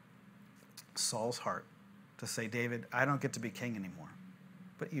Saul's heart to say, David, I don't get to be king anymore,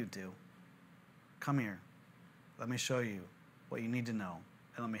 but you do. Come here. Let me show you what you need to know,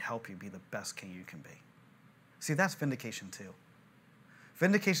 and let me help you be the best king you can be. See, that's vindication too.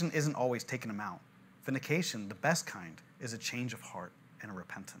 Vindication isn't always taking him out. Vindication, the best kind, is a change of heart and a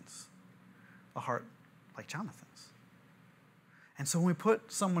repentance. A heart like Jonathan's. And so when we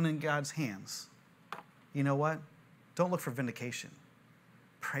put someone in God's hands, you know what? Don't look for vindication.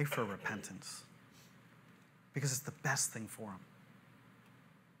 Pray for repentance. Because it's the best thing for him.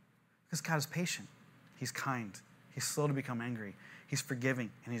 Because God is patient. He's kind. He's slow to become angry. He's forgiving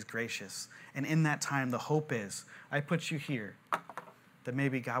and he's gracious. And in that time, the hope is, I put you here, that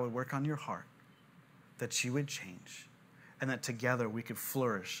maybe God would work on your heart, that you would change, and that together we could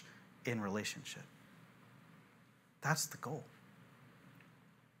flourish in relationship. That's the goal.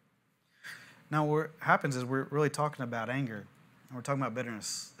 Now, what happens is we're really talking about anger, and we're talking about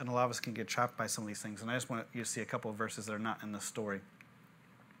bitterness, and a lot of us can get trapped by some of these things. And I just want you to see a couple of verses that are not in the story.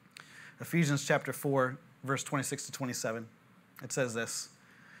 Ephesians chapter 4, verse 26 to 27. It says this,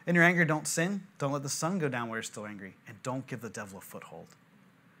 in your anger, don't sin. Don't let the sun go down where you're still angry. And don't give the devil a foothold.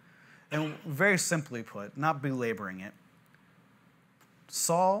 And very simply put, not belaboring it,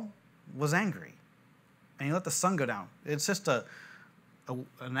 Saul was angry. And he let the sun go down. It's just an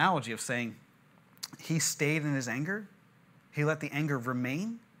analogy of saying he stayed in his anger. He let the anger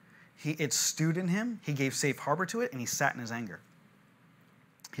remain. It stewed in him. He gave safe harbor to it, and he sat in his anger.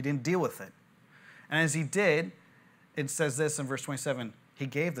 He didn't deal with it. And as he did, it says this in verse 27, he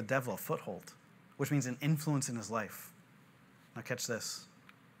gave the devil a foothold, which means an influence in his life. Now catch this.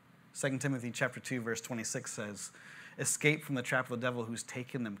 2 Timothy chapter 2, verse 26 says, escape from the trap of the devil who's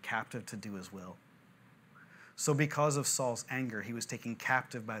taken them captive to do his will. So because of Saul's anger, he was taken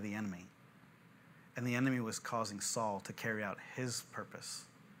captive by the enemy. And the enemy was causing Saul to carry out his purpose.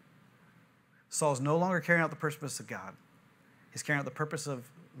 Saul's no longer carrying out the purpose of God. He's carrying out the purpose of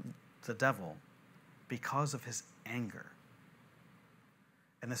the devil because of his anger.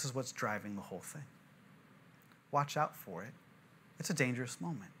 And this is what's driving the whole thing. Watch out for it. It's a dangerous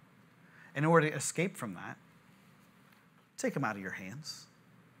moment. In order to escape from that, take him out of your hands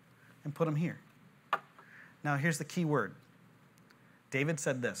and put him here. Now, here's the key word. David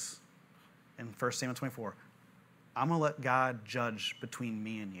said this in 1 Samuel 24, I'm going to let God judge between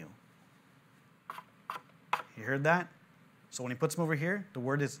me and you. You heard that? So when he puts him over here, the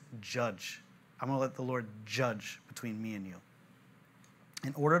word is judge. I'm going to let the Lord judge between me and you.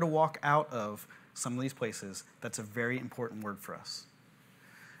 In order to walk out of some of these places, that's a very important word for us.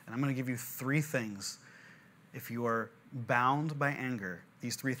 And I'm going to give you 3 things. If you are bound by anger,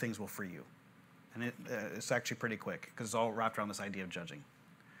 these 3 things will free you. And it's actually pretty quick because it's all wrapped around this idea of judging.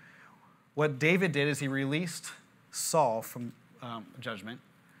 What David did is he released Saul from judgment.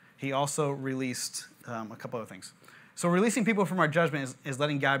 He also released a couple other things. So releasing people from our judgment is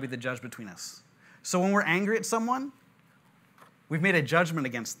letting God be the judge between us. So when we're angry at someone, we've made a judgment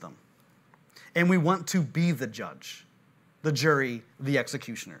against them. And we want to be the judge, the jury, the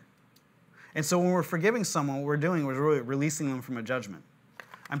executioner. And so when we're forgiving someone, what we're doing is really releasing them from a judgment.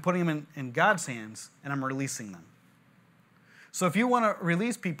 I'm putting them in God's hands, and I'm releasing them. So if you want to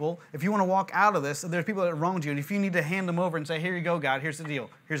release people, if you want to walk out of this, if there's people that wronged you, and if you need to hand them over and say, here you go, God, here's the deal.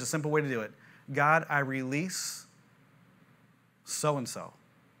 Here's a simple way to do it. God, I release so-and-so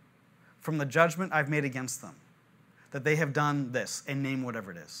from the judgment I've made against them, that they have done this, and name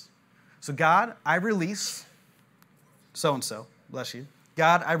whatever it is. So God, I release so-and-so, bless you.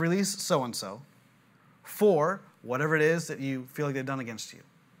 God, I release so-and-so for whatever it is that you feel like they've done against you.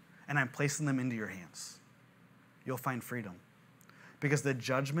 And I'm placing them into your hands. You'll find freedom. Because the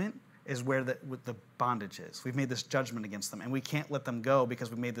judgment is where the bondage is. We've made this judgment against them, and we can't let them go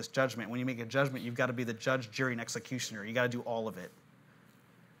because we made this judgment. When you make a judgment, you've got to be the judge, jury, and executioner. You've got to do all of it.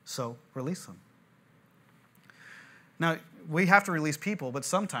 So release them. Now, we have to release people, but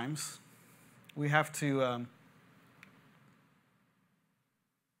sometimes we have to...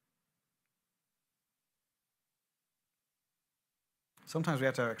 Sometimes we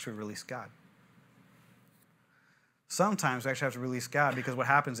have to actually release God. Sometimes we actually have to release God because what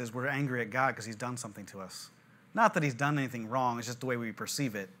happens is we're angry at God because he's done something to us. Not that he's done anything wrong, it's just the way we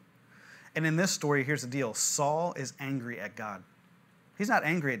perceive it. And in this story, here's the deal. Saul is angry at God. He's not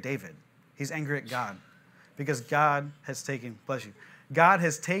angry at David. He's angry at God because God has taken, bless you, God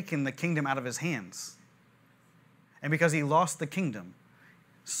has taken the kingdom out of his hands. And because he lost the kingdom,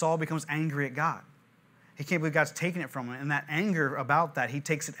 Saul becomes angry at God. He can't believe God's taken it from him. And that anger about that, he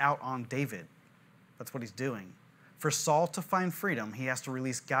takes it out on David. That's what he's doing. For Saul to find freedom, he has to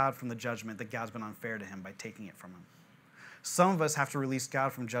release God from the judgment that God's been unfair to him by taking it from him. Some of us have to release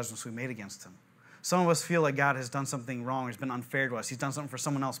God from judgments we made against him. Some of us feel like God has done something wrong or has been unfair to us. He's done something for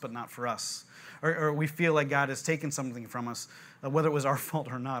someone else, but not for us. Or we feel like God has taken something from us, whether it was our fault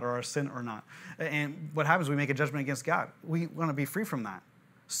or not, or our sin or not. And what happens, we make a judgment against God. We want to be free from that.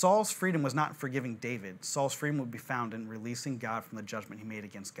 Saul's freedom was not forgiving David. Saul's freedom would be found in releasing God from the judgment he made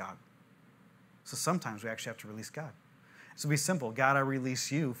against God. So sometimes we actually have to release God. So be simple. God, I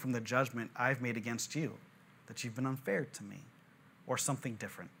release you from the judgment I've made against you, that you've been unfair to me, or something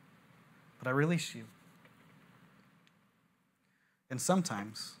different. But I release you. And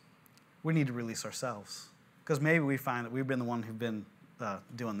sometimes we need to release ourselves, because maybe we find that we've been the one who've been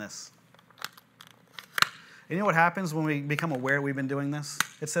doing this. And you know what happens when we become aware we've been doing this?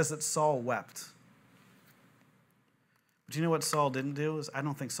 It says that Saul wept. But you know what Saul didn't do? Is I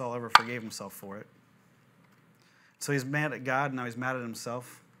don't think Saul ever forgave himself for it. So he's mad at God, and now he's mad at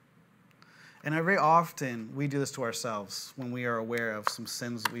himself. And very often we do this to ourselves when we are aware of some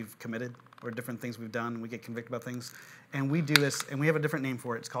sins that we've committed or different things we've done, and we get convicted about things. And we do this, and we have a different name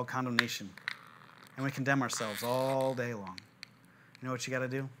for it. It's called condemnation. And we condemn ourselves all day long. You know what you got to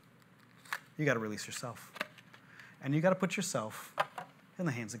do? You got to release yourself. And you got to put yourself in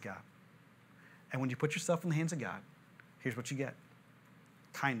the hands of God. And when you put yourself in the hands of God, here's what you get: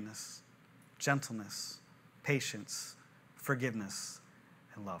 kindness, gentleness, patience, forgiveness,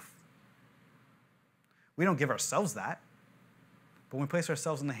 and love. We don't give ourselves that, but when we place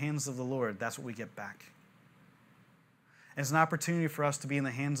ourselves in the hands of the Lord, that's what we get back. And it's an opportunity for us to be in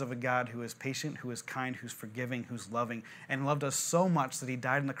the hands of a God who is patient, who is kind, who's forgiving, who's loving, and loved us so much that he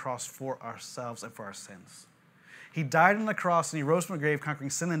died on the cross for ourselves and for our sins. He died on the cross and he rose from the grave, conquering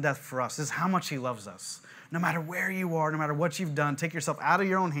sin and death for us. This is how much he loves us. No matter where you are, no matter what you've done, take yourself out of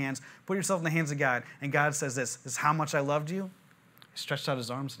your own hands, put yourself in the hands of God, and God says this is how much I loved you. He stretched out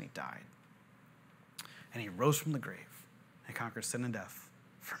his arms and he died. And he rose from the grave and conquered sin and death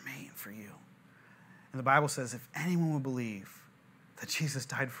for me and for you. And the Bible says if anyone would believe that Jesus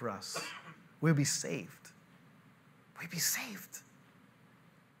died for us, we'll be saved. We'd be saved.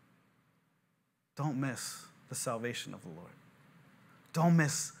 Don't miss the salvation of the Lord. Don't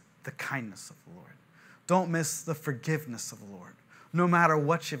miss the kindness of the Lord. Don't miss the forgiveness of the Lord. No matter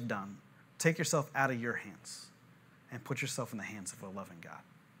what you've done, take yourself out of your hands and put yourself in the hands of a loving God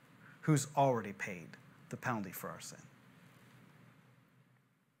who's already paid the penalty for our sin.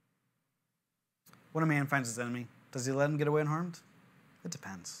 When a man finds his enemy, does he let him get away unharmed? It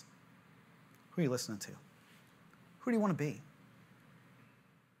depends. Who are you listening to? Who do you want to be?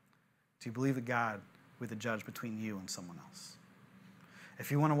 Do you believe that God will be the judge between you and someone else? If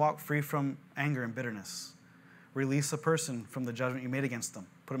you want to walk free from anger and bitterness, release a person from the judgment you made against them.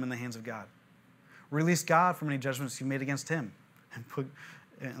 Put them in the hands of God. Release God from any judgments you made against him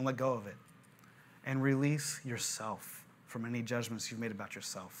and let go of it. And release yourself from any judgments you've made about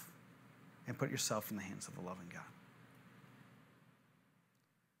yourself and put yourself in the hands of a loving God.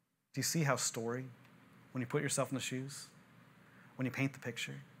 Do you see how story, when you put yourself in the shoes, when you paint the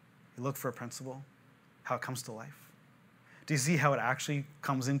picture, you look for a principle, how it comes to life? Do you see how it actually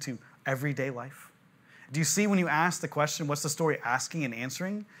comes into everyday life? Do you see when you ask the question, what's the story asking and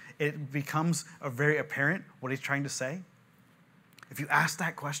answering, it becomes very apparent what he's trying to say? If you ask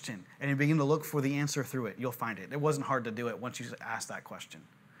that question and you begin to look for the answer through it, you'll find it. It wasn't hard to do it once you asked that question.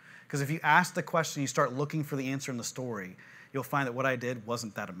 Because if you ask the question, you start looking for the answer in the story, you'll find that what I did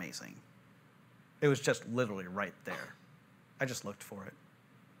wasn't that amazing. It was just literally right there. I just looked for it.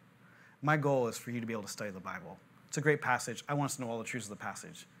 My goal is for you to be able to study the Bible. It's a great passage. I want us to know all the truths of the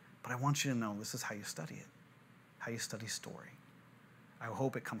passage. But I want you to know this is how you study it, how you study story. I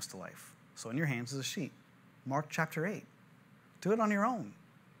hope it comes to life. So in your hands is a sheet. Mark chapter 8. Do it on your own.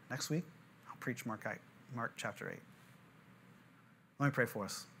 Next week, I'll preach Mark chapter 8. Let me pray for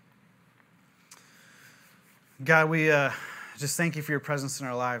us. God, we just thank you for your presence in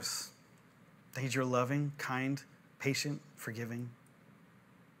our lives. Thank you you're loving, kind, patient, forgiving.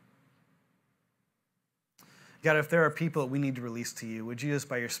 God, if there are people that we need to release to you, would you just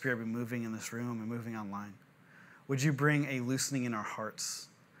by your Spirit be moving in this room and moving online? Would you bring a loosening in our hearts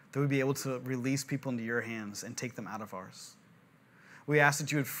that we'd be able to release people into your hands and take them out of ours? We ask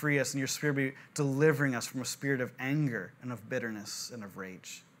that you would free us and your Spirit be delivering us from a spirit of anger and of bitterness and of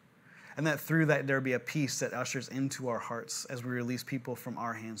rage. And that through that there be a peace that ushers into our hearts as we release people from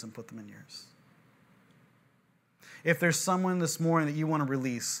our hands and put them in yours. If there's someone this morning that you want to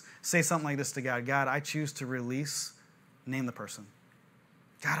release, say something like this to God. God, I choose to release, name the person.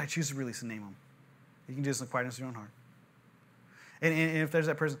 God, I choose to release and name them. You can do this in the quietness of your own heart. And if there's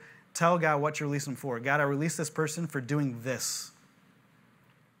that person, tell God what you're releasing them for. God, I release this person for doing this.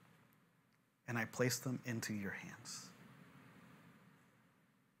 And I place them into your hands.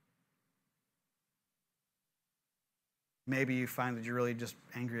 Maybe you find that you're really just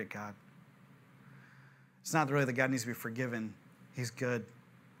angry at God. It's not really that God needs to be forgiven. He's good.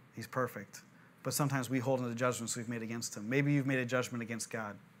 He's perfect. But sometimes we hold on to judgments we've made against him. Maybe you've made a judgment against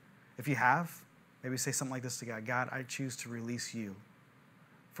God. If you have, maybe say something like this to God. God, I choose to release you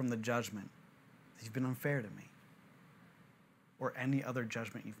from the judgment that you've been unfair to me or any other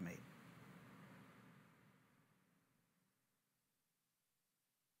judgment you've made.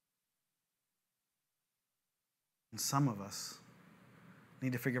 And some of us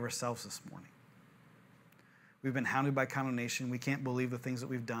need to forgive ourselves this morning. We've been hounded by condemnation. We can't believe the things that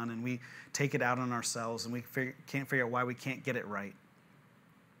we've done, and we take it out on ourselves, and we can't figure out why we can't get it right.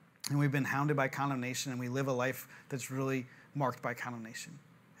 And we've been hounded by condemnation, and we live a life that's really marked by condemnation.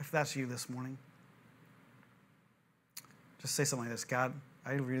 If that's you this morning, just say something like this. God,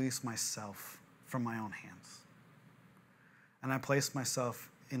 I release myself from my own hands, and I place myself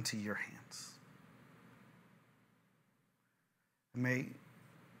into your hands. And may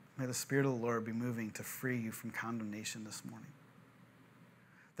the Spirit of the Lord be moving to free you from condemnation this morning.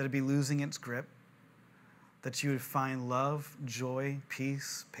 That it be losing its grip. That you would find love, joy,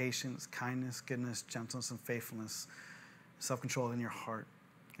 peace, patience, kindness, goodness, gentleness, and faithfulness, self-control in your heart.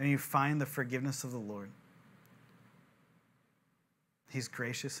 And you find the forgiveness of the Lord. He's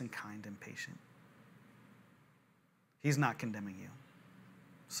gracious and kind and patient. He's not condemning you.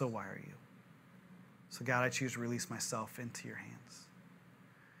 So why are you? So God, I choose to release myself into your hands.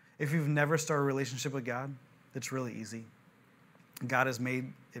 If you've never started a relationship with God, it's really easy. God has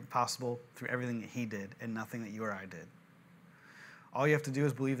made it possible through everything that he did and nothing that you or I did. All you have to do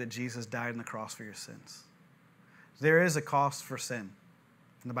is believe that Jesus died on the cross for your sins. There is a cost for sin,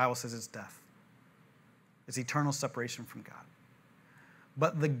 and the Bible says it's death. It's eternal separation from God.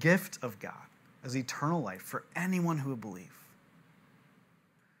 But the gift of God is eternal life for anyone who would believe.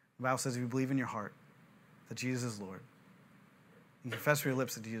 The Bible says if you believe in your heart that Jesus is Lord, you confess with your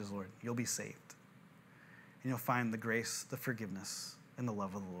lips that Jesus is Lord, you'll be saved. And you'll find the grace, the forgiveness, and the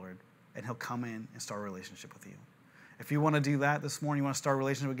love of the Lord. And he'll come in and start a relationship with you. If you want to do that this morning, you want to start a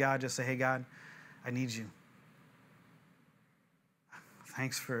relationship with God, just say, hey, God, I need you.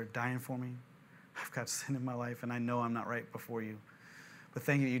 Thanks for dying for me. I've got sin in my life, and I know I'm not right before you. But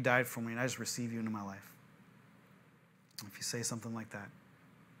thank you that you died for me, and I just receive you into my life. If you say something like that,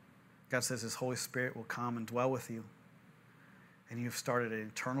 God says his Holy Spirit will come and dwell with you. And you've started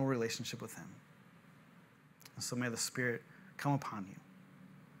an eternal relationship with him. And so may the Spirit come upon you.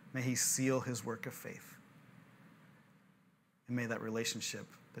 May he seal his work of faith. And may that relationship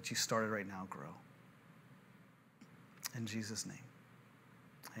that you started right now grow. In Jesus' name,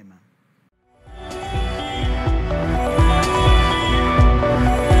 amen.